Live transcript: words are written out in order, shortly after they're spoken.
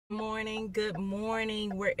Good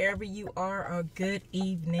morning, wherever you are, or good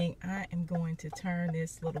evening. I am going to turn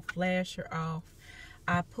this little flasher off.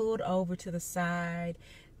 I pulled over to the side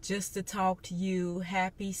just to talk to you.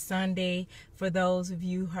 Happy Sunday for those of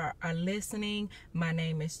you who are listening. My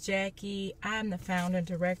name is Jackie. I'm the founder and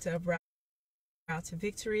director of Route to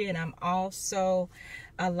Victory, and I'm also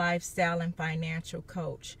a lifestyle and financial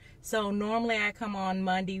coach. So normally I come on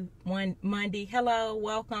Monday, hello,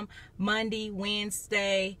 welcome, Monday,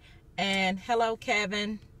 Wednesday, and hello,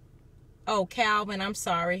 Kevin. Oh, Calvin, I'm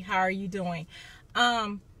sorry. How are you doing?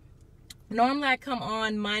 Normally I come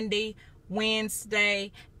on Monday,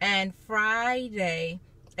 Wednesday, and Friday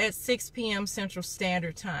at 6 p.m. Central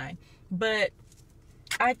Standard Time. But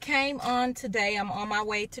I came on today, I'm on my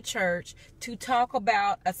way to church, to talk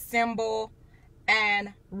about assemble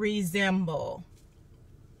and resemble.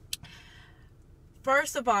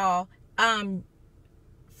 First of all,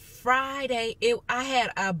 Friday, I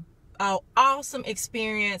had a awesome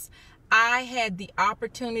experience. I had the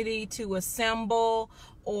opportunity to assemble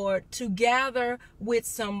or to gather with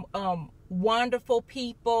some wonderful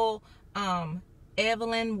people.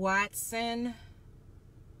 Evelyn Watson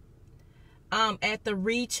at the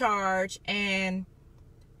Recharge and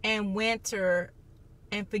Winter,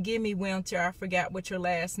 and forgive me, Winter, I forgot what your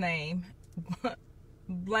last name.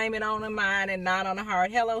 Blame it on the mind and not on the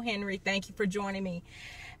heart. Hello, Henry. Thank you for joining me.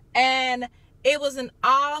 And it was an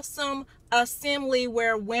awesome assembly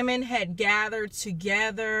where women had gathered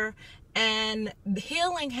together and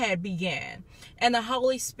healing had began. And the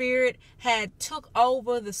Holy Spirit had took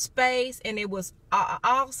over the space, and it was an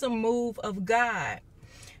awesome move of God.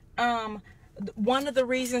 One of the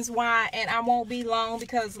reasons why, and I won't be long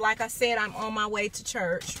because like I said, I'm on my way to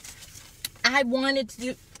church. I wanted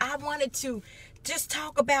to just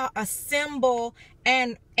talk about assemble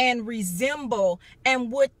and resemble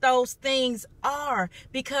and what those things are,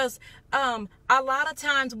 because a lot of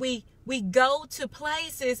times we go to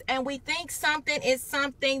places and we think something is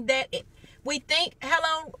something that we think.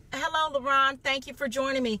 Hello LaRon, thank you for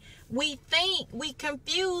joining me. We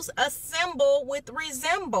confuse assemble with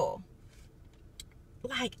resemble.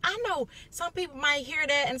 Like, I know some people might hear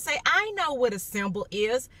that and say, I know what assemble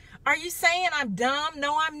is. Are you saying I'm dumb?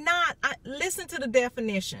 No, I'm not. Listen to the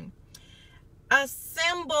definition.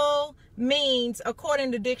 Assemble means,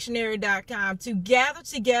 according to dictionary.com, to gather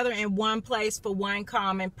together in one place for one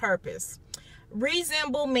common purpose.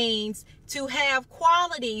 Resemble means to have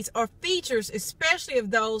qualities or features, especially of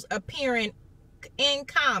those appearing in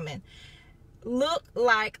common, look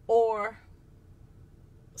like or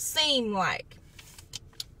seem like.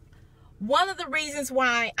 One of the reasons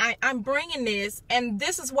why I'm bringing this, and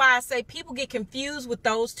this is why I say people get confused with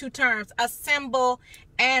those two terms, assemble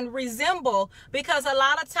and resemble, because a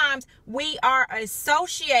lot of times we are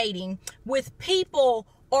associating with people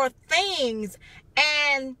or things,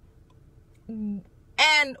 and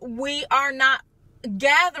we are not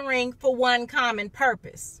gathering for one common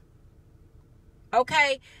purpose.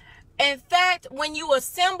 Okay? In fact, when you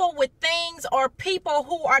assemble with things or people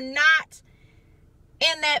who are not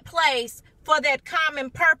in that place for that common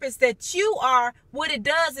purpose that you are, what it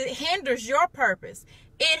does, it hinders your purpose.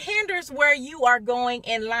 It hinders where you are going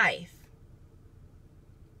in life.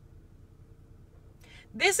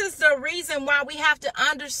 This is the reason why we have to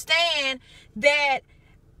understand that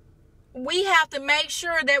we have to make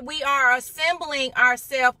sure that we are assembling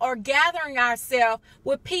ourselves or gathering ourselves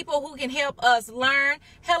with people who can help us learn.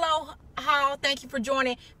 Hello, Hall, thank you for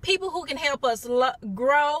joining. People who can help us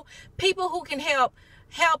grow, people who can help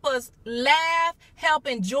us laugh, help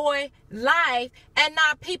enjoy life, and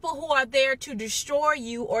not people who are there to destroy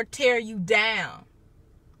you or tear you down.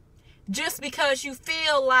 Just because you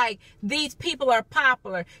feel like these people are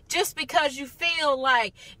popular, just because you feel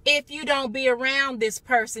like if you don't be around this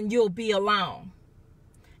person, you'll be alone,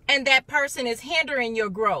 and that person is hindering your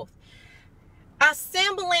growth.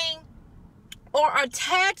 Assembling or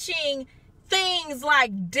attaching things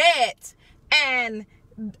like debt and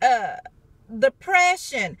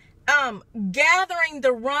depression, gathering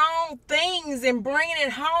the wrong things and bringing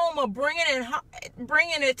it home or bringing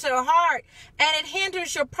it to heart, and it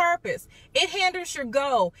hinders your purpose. It hinders your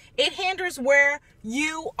goal. It hinders where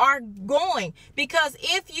you are going. Because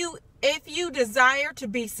if you desire to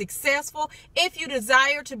be successful, if you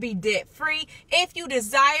desire to be debt free, if you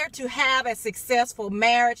desire to have a successful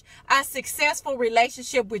marriage, a successful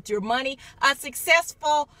relationship with your money, a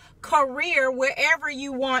successful career wherever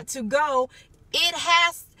you want to go,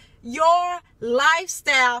 your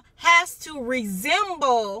lifestyle has to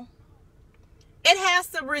resemble. It has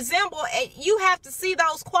to resemble. You have to see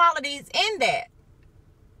those qualities in that.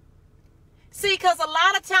 See, because a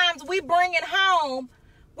lot of times we bring it home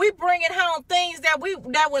We bringing home things that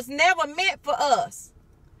was never meant for us.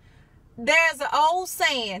 There's an old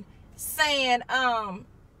saying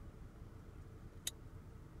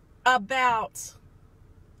about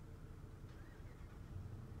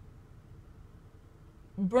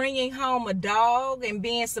bringing home a dog and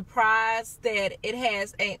being surprised that it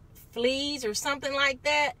has fleas or something like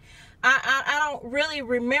that. I don't really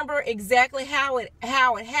remember exactly how it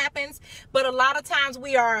happens, but a lot of times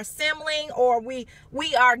we are assembling, or we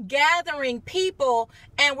are gathering people,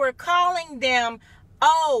 and we're calling them,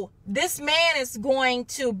 oh, this man is going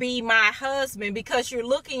to be my husband, because you're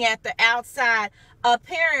looking at the outside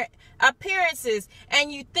appearances,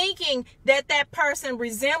 and you thinking that person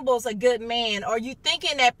resembles a good man, or you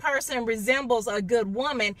thinking that person resembles a good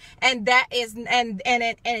woman, and that is and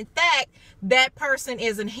in fact that person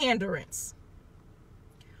is a hindrance.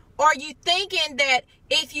 Or you thinking that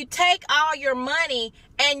if you take all your money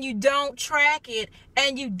and you don't track it,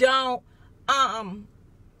 and you don't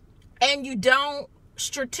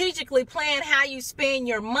strategically plan how you spend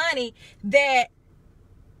your money, that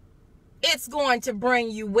it's going to bring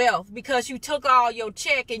you wealth, because you took all your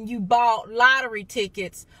check and you bought lottery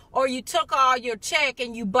tickets, or you took all your check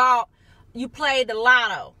and you played the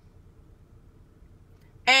lotto.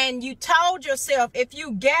 And you told yourself, if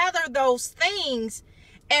you gather those things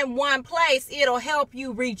in one place, it'll help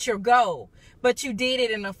you reach your goal. But you did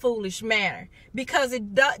it in a foolish manner, because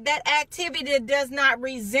that activity does not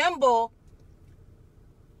resemble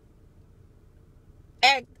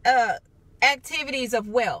activities of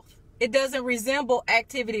wealth. It doesn't resemble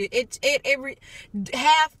activity.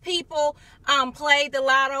 Have people played the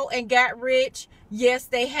lotto and got rich? Yes,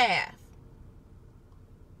 they have.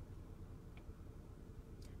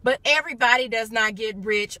 But everybody does not get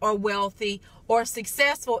rich or wealthy or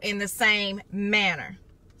successful in the same manner.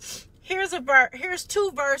 Here's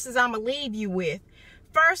two verses I'm gonna leave you with.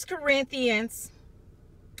 1 Corinthians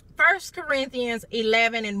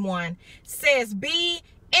 11:1 says, "Be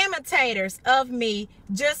imitators of me,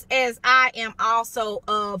 just as I am also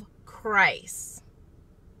of Christ."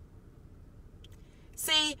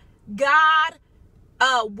 See, God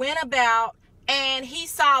went about and he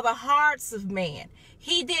saw the hearts of man.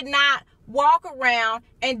 He did not walk around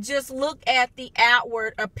and just look at the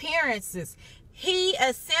outward appearances. He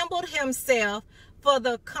assembled himself for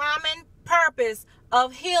the common purpose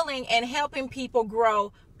of healing and helping people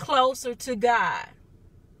grow closer to God.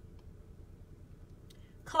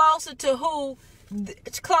 Closer to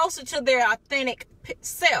their authentic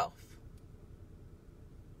self.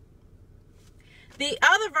 The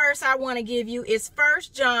other verse I want to give you is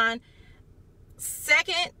 1 John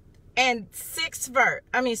 2nd and 6th verse.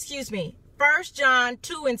 1 John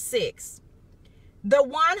 2:6. The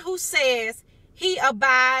one who says he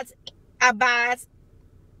abides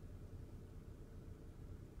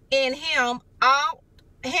in him ought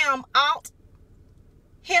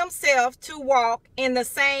himself to walk in the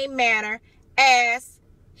same manner as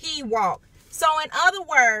he walked. So in other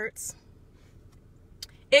words,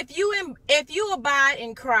 if you abide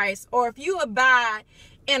in Christ, or if you abide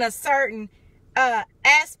in a certain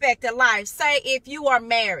aspect of life, say if you are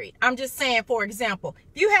married, I'm just saying, for example,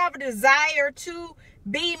 if you have a desire to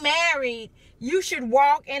be married, you should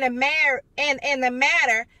walk in the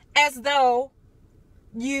manner as though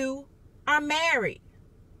you are married.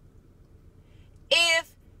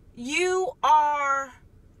 If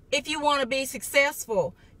you want to be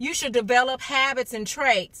successful, you should develop habits and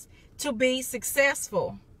traits to be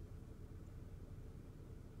successful.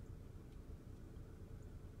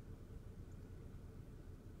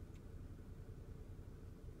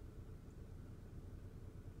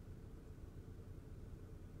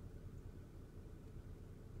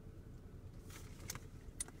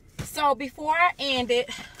 So before I end it,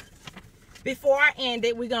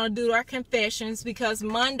 we're going to do our confessions, because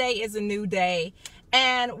Monday is a new day.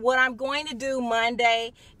 And what I'm going to do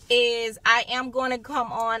Monday is I am going to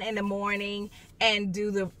come on in the morning and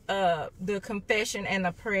do the confession and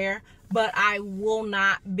the prayer, but I will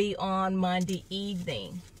not be on Monday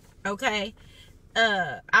evening. Okay?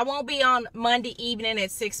 I won't be on Monday evening at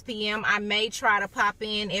 6 p.m. I may try to pop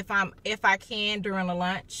in if I can during the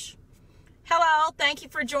lunch. Hello, thank you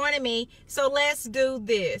for joining me. So let's do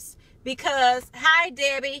this. Because, hi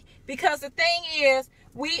Debbie, because the thing is,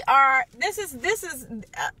 this is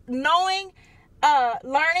learning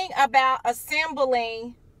about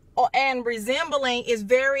assembling and resembling is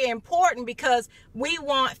very important, because we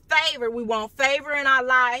want favor. We want favor in our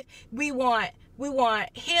life. We want We want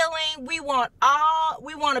healing. We want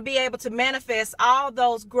to be able to manifest all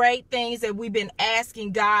those great things that we've been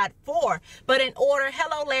asking God for. But in order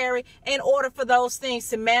for those things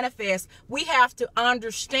to manifest, we have to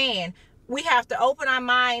understand. We have to open our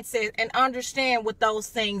mindset and understand what those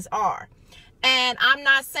things are. And I'm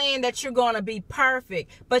not saying that you're going to be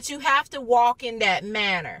perfect, but you have to walk in that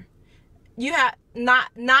manner. You have not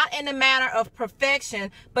in the manner of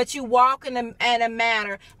perfection, but you walk in a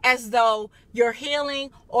manner as though you're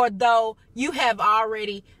healing, or though you have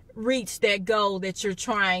already reached that goal that you're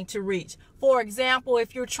trying to reach. For example,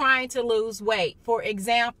 if you're trying to lose weight, for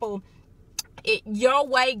example, your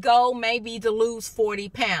weight goal may be to lose 40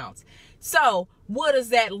 pounds. So what does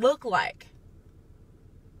that look like?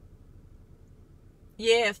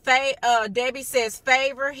 Yeah, Debbie says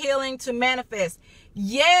favor, healing to manifest.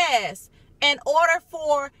 Yes. In order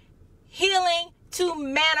for healing to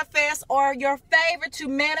manifest, or your favor to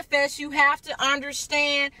manifest, you have to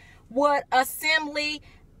understand what assembly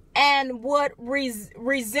and what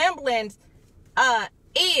resemblance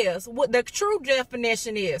is, what the true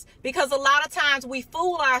definition is. Because a lot of times we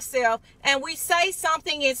fool ourselves and we say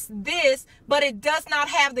something is this, but it does not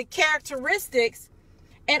have the characteristics.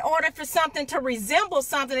 In order for something to resemble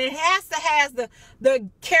something, it has to have the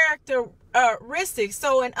characteristics.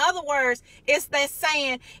 So in other words, it's that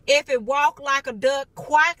saying, if it walk like a duck,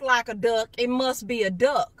 quack like a duck, it must be a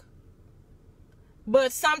duck.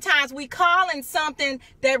 But sometimes we calling something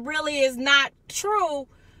that really is not true.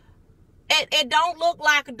 It don't look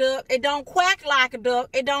like a duck. It don't quack like a duck.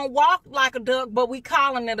 It don't walk like a duck, but we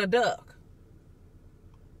calling it a duck.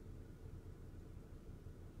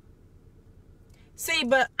 See,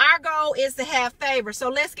 but our goal is to have favor. So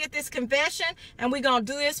let's get this confession, and we're going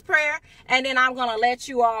to do this prayer, and then I'm going to let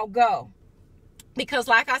you all go. Because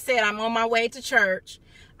like I said, I'm on my way to church.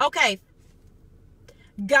 Okay.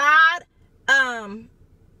 God,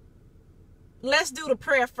 let's do the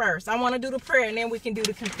prayer first. I want to do the prayer, and then we can do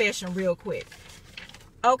the confession real quick.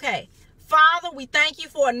 Okay. Father, we thank you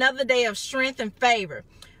for another day of strength and favor.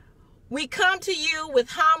 We come to you with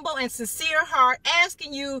humble and sincere heart,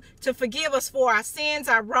 asking you to forgive us for our sins,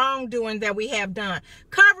 our wrongdoing that we have done.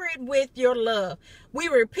 Cover it with your love. We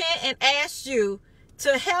repent and ask you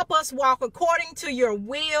to help us walk according to your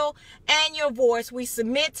will and your voice. We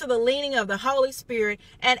submit to the leading of the Holy Spirit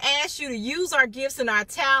and ask you to use our gifts and our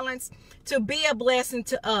talents to be a blessing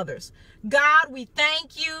to others. God, we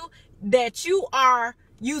thank you that you are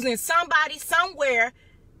using somebody somewhere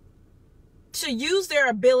to use their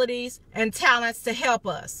abilities and talents to help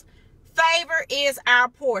us. Favor is our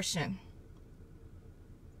portion.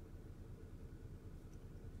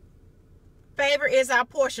 Favor is our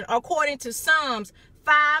portion. According to Psalms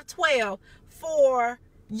 5:12, for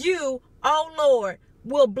you, O Lord,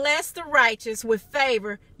 will bless the righteous with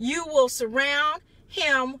favor. You will surround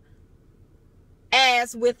him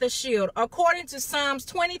as with a shield. According to Psalms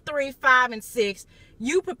 23:5-6,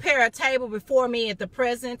 you prepare a table before me at the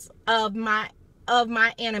presence of my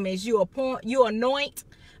enemies. You anoint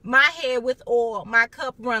my head with oil. My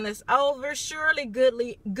cup runneth over. Surely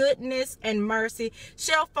goodness and mercy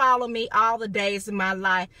shall follow me all the days of my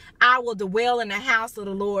life. I will dwell in the house of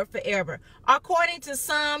the Lord forever. According to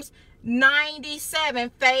Psalms 97,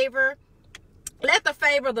 favor. Let the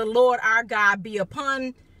favor of the Lord our God be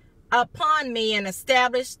upon me, and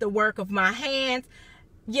establish the work of my hands.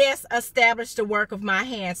 Yes, establish the work of my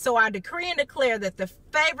hands. So I decree and declare that the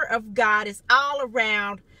favor of God is all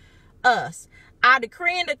around us. We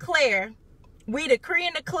decree and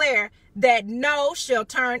declare that no shall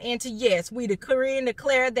turn into yes. We decree and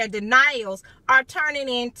declare that denials are turning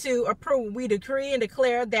into approval. We decree and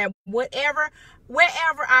declare that wherever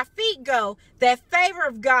our feet go, that favor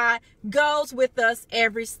of God goes with us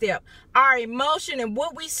every step. Our emotion and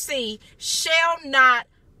what we see shall not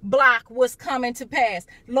block what's coming to pass.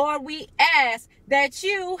 Lord, we ask that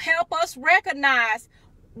you help us recognize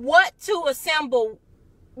what to assemble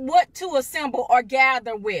or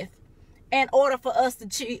gather with in order for us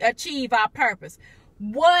to achieve our purpose.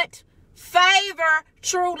 What favor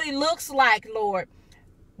truly looks like, Lord.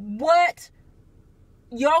 What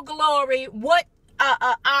your glory, what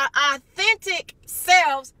our authentic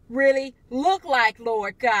selves really look like,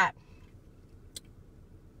 Lord God.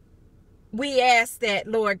 We ask that,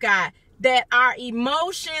 Lord God, that our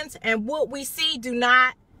emotions and what we see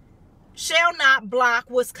shall not block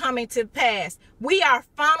what's coming to pass. We are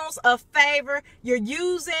funnels of favor. You're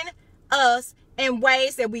using us in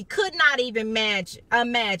ways that we could not even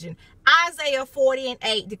imagine. Isaiah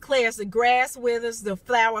 40:8 declares the grass withers, the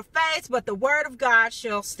flower fades, but the word of God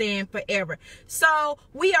shall stand forever. So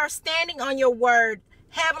we are standing on your word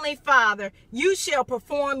Heavenly Father, you shall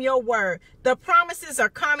perform your word. The promises are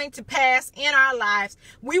coming to pass in our lives.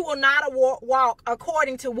 We will not walk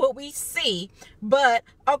according to what we see, but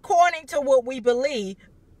according to what we believe,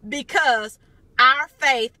 because our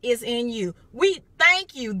faith is in you. We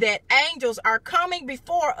thank you that angels are coming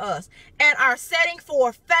before us and are setting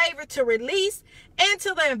forth favor to release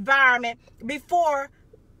into the environment before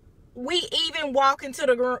we even walk into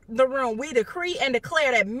the room. We decree and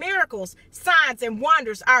declare that miracles, signs, and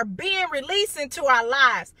wonders are being released into our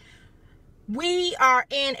lives. We are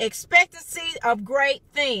in expectancy of great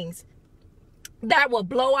things that will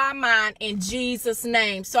blow our mind in Jesus'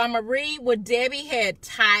 name. So I'm going to read what Debbie had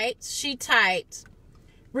typed. She typed,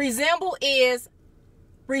 resembles is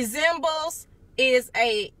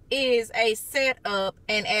a setup,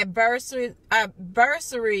 and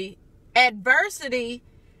adversity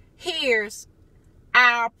hears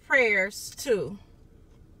our prayers too.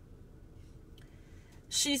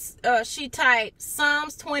 She typed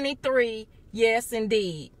Psalms 23, yes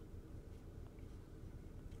indeed.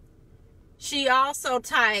 She also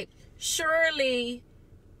typed, surely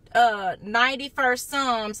 91st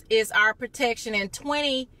Psalms is our protection and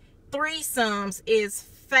 23 Psalms is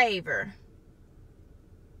favor.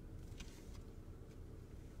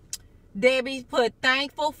 Debbie put,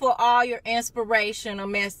 thankful for all your inspirational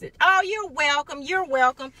message. Oh, you're welcome. You're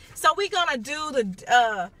welcome. So we're going to do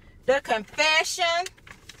the confession.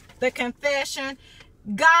 The confession.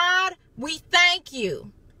 God, we thank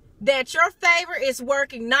you that your favor is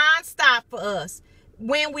working nonstop for us.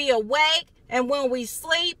 When we awake and when we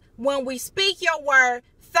sleep, when we speak your word,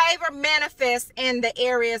 favor manifests in the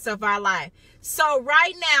areas of our life. So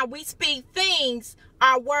right now we speak things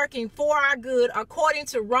are working for our good according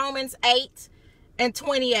to Romans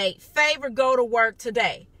 8:28. Favor go to work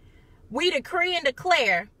today. We decree and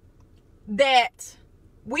declare that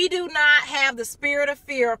we do not have the spirit of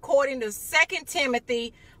fear according to 2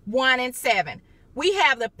 Timothy 1:7. We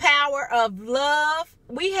have the power of love.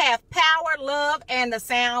 We have power, love, and the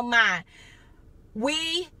sound mind.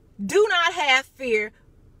 We do not have fear.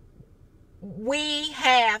 We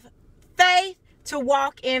have faith to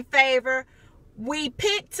walk in favor. We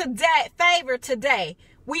pick today, favor today.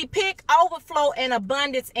 We pick overflow and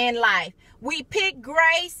abundance in life. We pick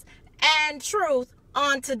grace and truth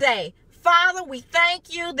on today. Father, we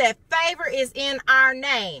thank you that favor is in our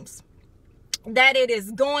names, that it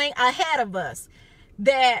is going ahead of us,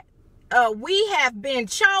 that we have been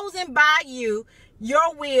chosen by you,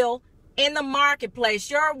 your will in the marketplace,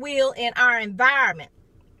 your will in our environment.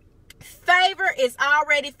 Favor is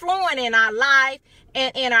already flowing in our life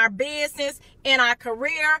and in our business, in our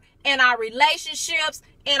career, in our relationships,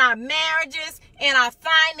 in our marriages, in our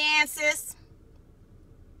finances.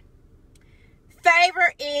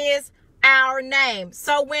 Favor is our name.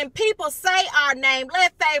 So when people say our name,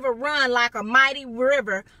 let favor run like a mighty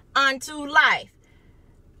river unto life.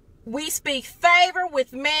 We speak favor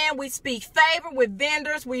with man. We speak favor with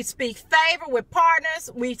vendors. We speak favor with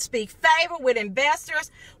partners. We speak favor with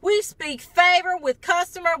investors. We speak favor with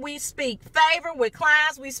customers. We speak favor with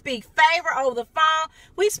clients. We speak favor over the phone.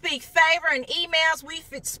 We speak favor in emails. We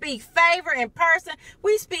speak favor in person.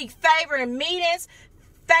 We speak favor in meetings,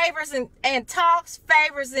 favors and talks,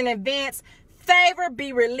 favors in events. Favor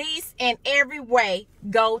be released in every way.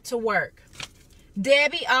 Go to work.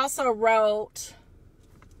 Debbie also wrote,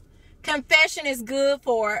 confession is good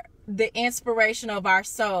for the inspiration of our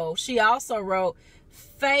soul. She also wrote,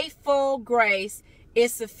 faithful grace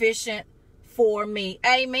is sufficient for me.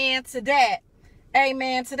 Amen to that.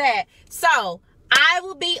 Amen to that. So I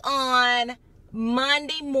will be on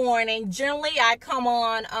Monday morning. Generally, I come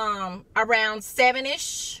on around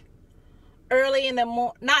 7ish, early in the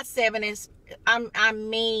morning. Not 7ish. I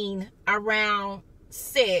mean around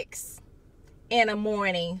 6 in the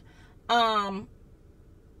morning.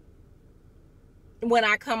 When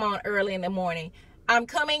I come on early in the morning. I'm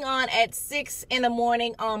coming on at 6 in the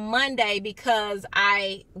morning on Monday because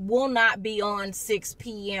I will not be on 6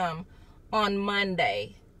 p.m. on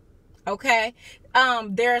Monday. Okay?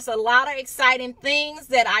 There's a lot of exciting things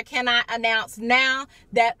that I cannot announce now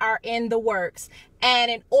that are in the works.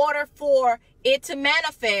 And in order for it to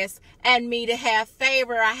manifest and me to have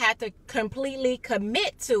favor, I have to completely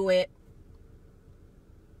commit to it.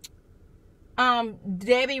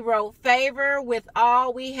 Debbie wrote, favor with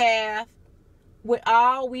all we have, with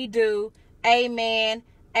all we do. Amen.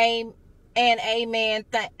 And amen.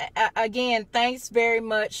 Again, thanks very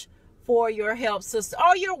much for your help, sister.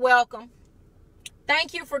 Oh, you're welcome.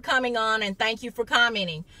 Thank you for coming on and thank you for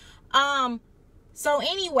commenting. So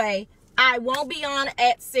anyway, I won't be on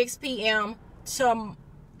at 6 p.m.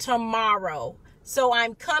 tomorrow. So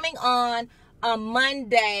I'm coming on On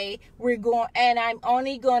Monday, I'm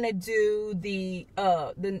only going to do the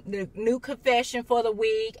new confession for the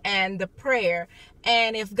week and the prayer.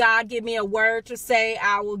 And if God give me a word to say,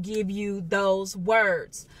 I will give you those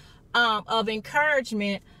words of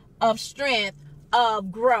encouragement, of strength,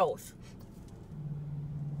 of growth.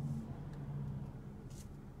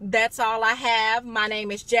 That's all I have. My name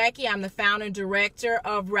is Jackie. I'm the founder and director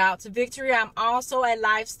of Route to Victory. I'm also a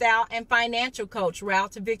lifestyle and financial coach.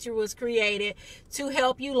 Route to Victory was created to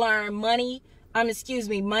help you learn money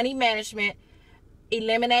management,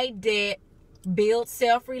 eliminate debt, build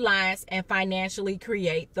self-reliance, and financially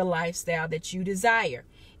create the lifestyle that you desire.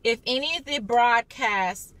 If any of the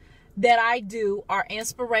broadcasts that I do are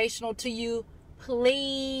inspirational to you,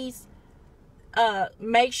 please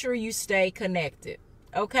make sure you stay connected.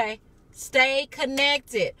 Okay, stay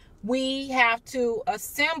connected. We have to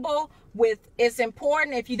assemble with. It's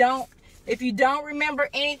important. If you don't remember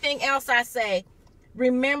anything else I say,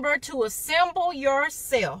 remember to assemble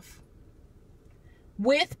yourself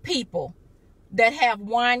with people that have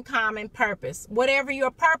one common purpose. Whatever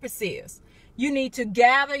your purpose is, you need to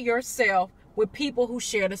gather yourself with people who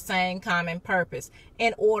share the same common purpose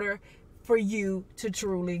in order for you to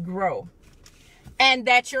truly grow. And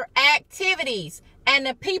that your activities and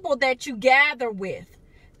the people that you gather with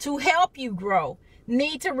to help you grow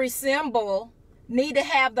need to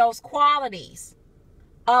have those qualities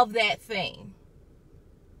of that thing.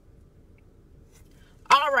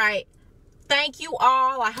 All right. Thank you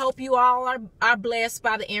all. I hope you all are blessed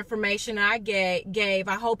by the information I gave.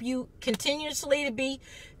 I hope you continuously to be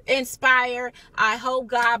inspired. I hope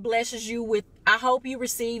God blesses you I hope you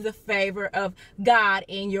receive the favor of God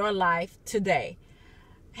in your life today.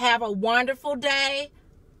 Have a wonderful day.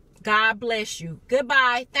 God bless you.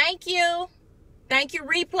 Goodbye. Thank you. Thank you,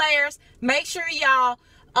 replayers. Make sure y'all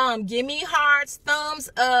give me hearts, thumbs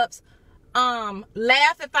ups,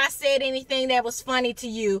 laugh if I said anything that was funny to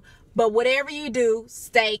you. But whatever you do,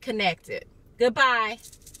 stay connected. Goodbye.